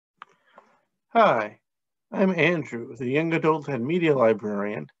Hi, I'm Andrew, the young adult and media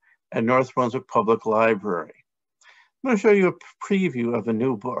librarian at North Brunswick Public Library. I'm going to show you a preview of a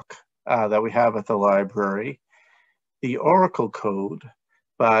new book that we have at the library, The Oracle Code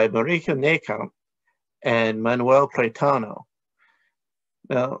by Marieke Nijkamp and Manuel Preitano.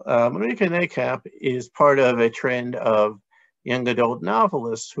 Now, Marieke Nijkamp is part of a trend of young adult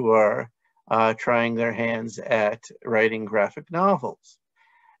novelists who are trying their hands at writing graphic novels.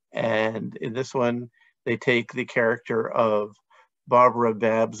 And in this one, they take the character of Barbara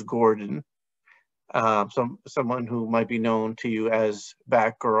Babs Gordon, someone who might be known to you as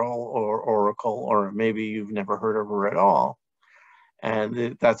Batgirl or Oracle, or maybe you've never heard of her at all.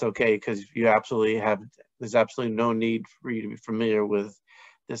 And that's okay, because there's absolutely no need for you to be familiar with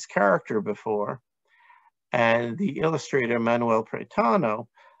this character before. And the illustrator, Manuel Preitano,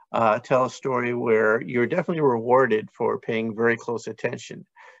 tells a story where you're definitely rewarded for paying very close attention to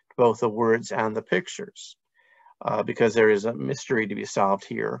both the words and the pictures, because there is a mystery to be solved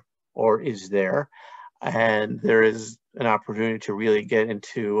here, or is there? And there is an opportunity to really get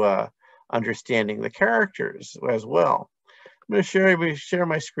into understanding the characters as well. I'm going to share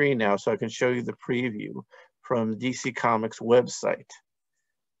my screen now so I can show you the preview from DC Comics website.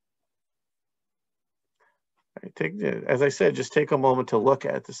 As I said, just take a moment to look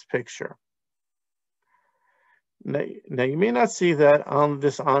at this picture. Now you may not see that on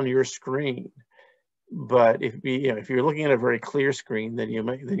your screen, but if you're looking at a very clear screen, then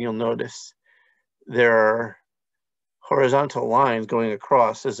you'll notice there are horizontal lines going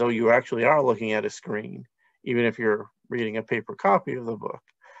across as though you actually are looking at a screen, even if you're reading a paper copy of the book.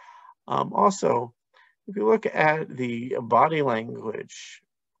 Also, if you look at the body language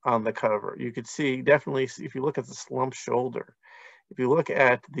on the cover, you could see definitely, if you look at the slumped shoulder, if you look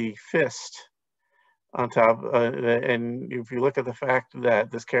at the fist on top, and if you look at the fact that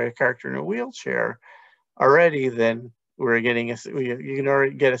this character in a wheelchair already, then you can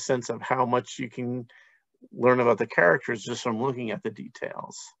already get a sense of how much you can learn about the characters just from looking at the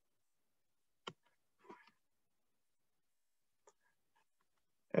details.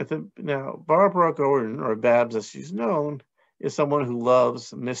 Now, Barbara Gordon, or Babs as she's known, is someone who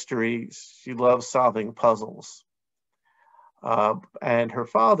loves mysteries. She loves solving puzzles. And her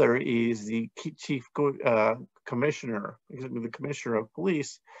father is the chief commissioner, the commissioner of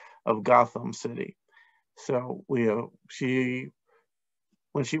police of Gotham City. So when she's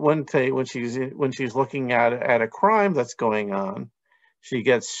looking at a crime that's going on, she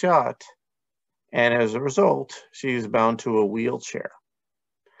gets shot, and as a result, she's bound to a wheelchair.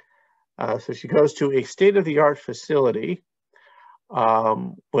 So she goes to a state-of-the-art facility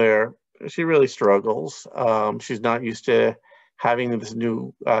where she really struggles. She's not used to having this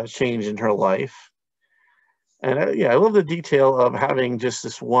new change in her life. And I love the detail of having just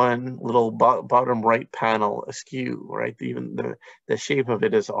this one little bottom right panel askew, right? Even the shape of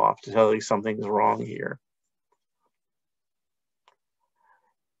it is off to tell you something's wrong here.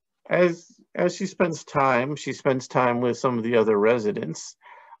 As she spends time with some of the other residents,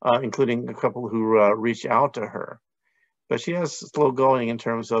 including a couple who reach out to her. But she has slow going in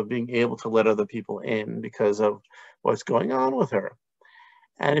terms of being able to let other people in because of what's going on with her.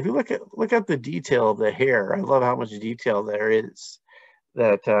 And if you look at the detail of the hair, I love how much detail there is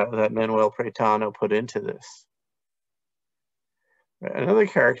that Manuel Preitano put into this. Another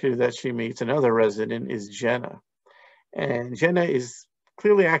character that she meets, another resident, is Jenna. And Jenna is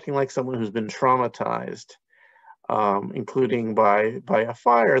clearly acting like someone who's been traumatized, including by a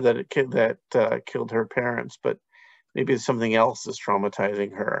fire that killed her parents, but maybe something else is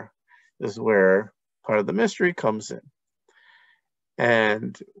traumatizing her. This is where part of the mystery comes in.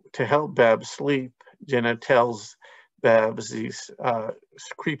 And to help Babs sleep, Jenna tells Babs these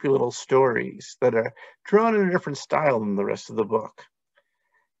creepy little stories that are drawn in a different style than the rest of the book.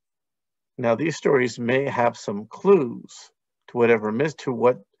 Now, these stories may have some clues to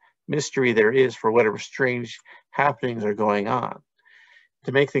what mystery there is for whatever strange happenings are going on.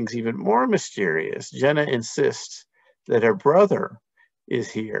 To make things even more mysterious, Jenna insists that her brother is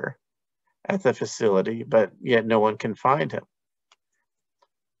here at the facility, but yet no one can find him.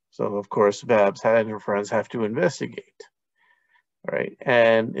 So, of course, Babs and her friends have to investigate, right?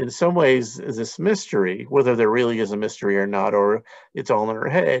 And in some ways, this mystery, whether there really is a mystery or not, or it's all in her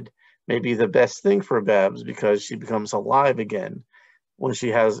head, may be the best thing for Babs because she becomes alive again when she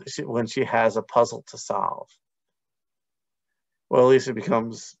has a puzzle to solve. Well, at least it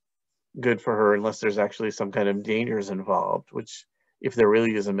becomes good for her unless there's actually some kind of dangers involved, which if there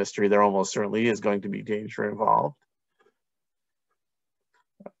really is a mystery, there almost certainly is going to be danger involved.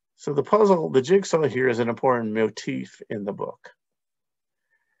 So the jigsaw here is an important motif in the book.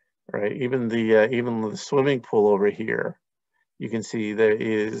 right? Even the swimming pool over here, you can see there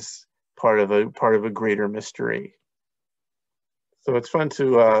is part of a greater mystery. So it's fun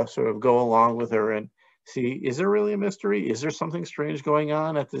to sort of go along with her and see, is there really a mystery? Is there something strange going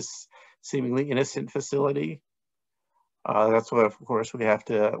on at this seemingly innocent facility? That's what, of course, we have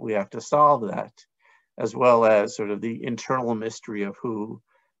to solve that, as well as sort of the internal mystery of who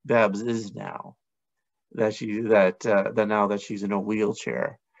Babs is now, that now that she's in a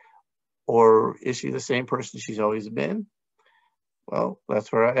wheelchair, or is she the same person she's always been? Well,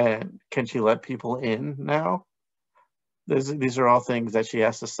 that's where. And can she let people in now? These are all things that she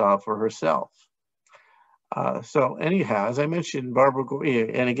has to solve for herself. So anyhow, as I mentioned, Barbara,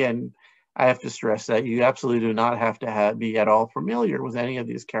 and again, I have to stress that you absolutely do not have to be at all familiar with any of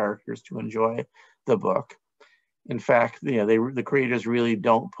these characters to enjoy the book. In fact, the creators really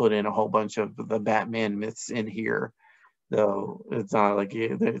don't put in a whole bunch of the Batman myths in here, though it's not like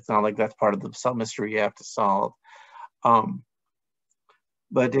that's part of some mystery you have to solve.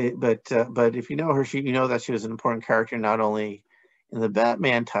 But if you know her, you know that she was an important character not only in the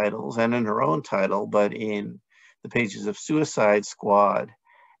Batman titles and in her own title, but in the pages of Suicide Squad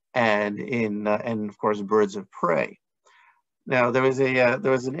and of course Birds of Prey. Now there was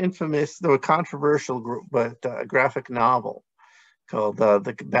a controversial graphic novel called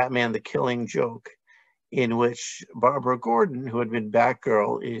the Batman: The Killing Joke, in which Barbara Gordon, who had been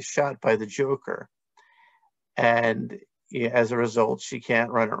Batgirl, is shot by the Joker, and as a result, she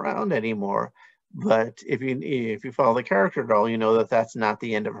can't run around anymore. But if you follow the character at all, you know that that's not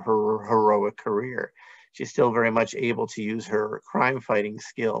the end of her heroic career. She's still very much able to use her crime-fighting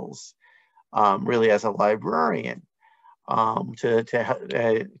skills, really as a librarian,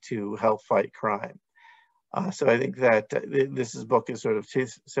 to help fight crime. So I think that this book is sort of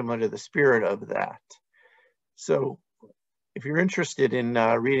similar to the spirit of that. So if you're interested in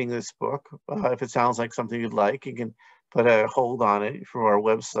reading this book, if it sounds like something you'd like, you can put a hold on it through our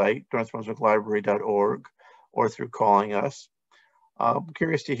website, northbrunswicklibrary.org, or through calling us. I'm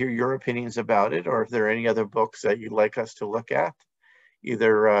curious to hear your opinions about it, or if there are any other books that you'd like us to look at,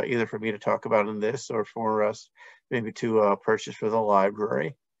 either for me to talk about in this, or for us maybe to purchase for the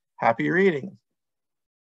library. Happy reading.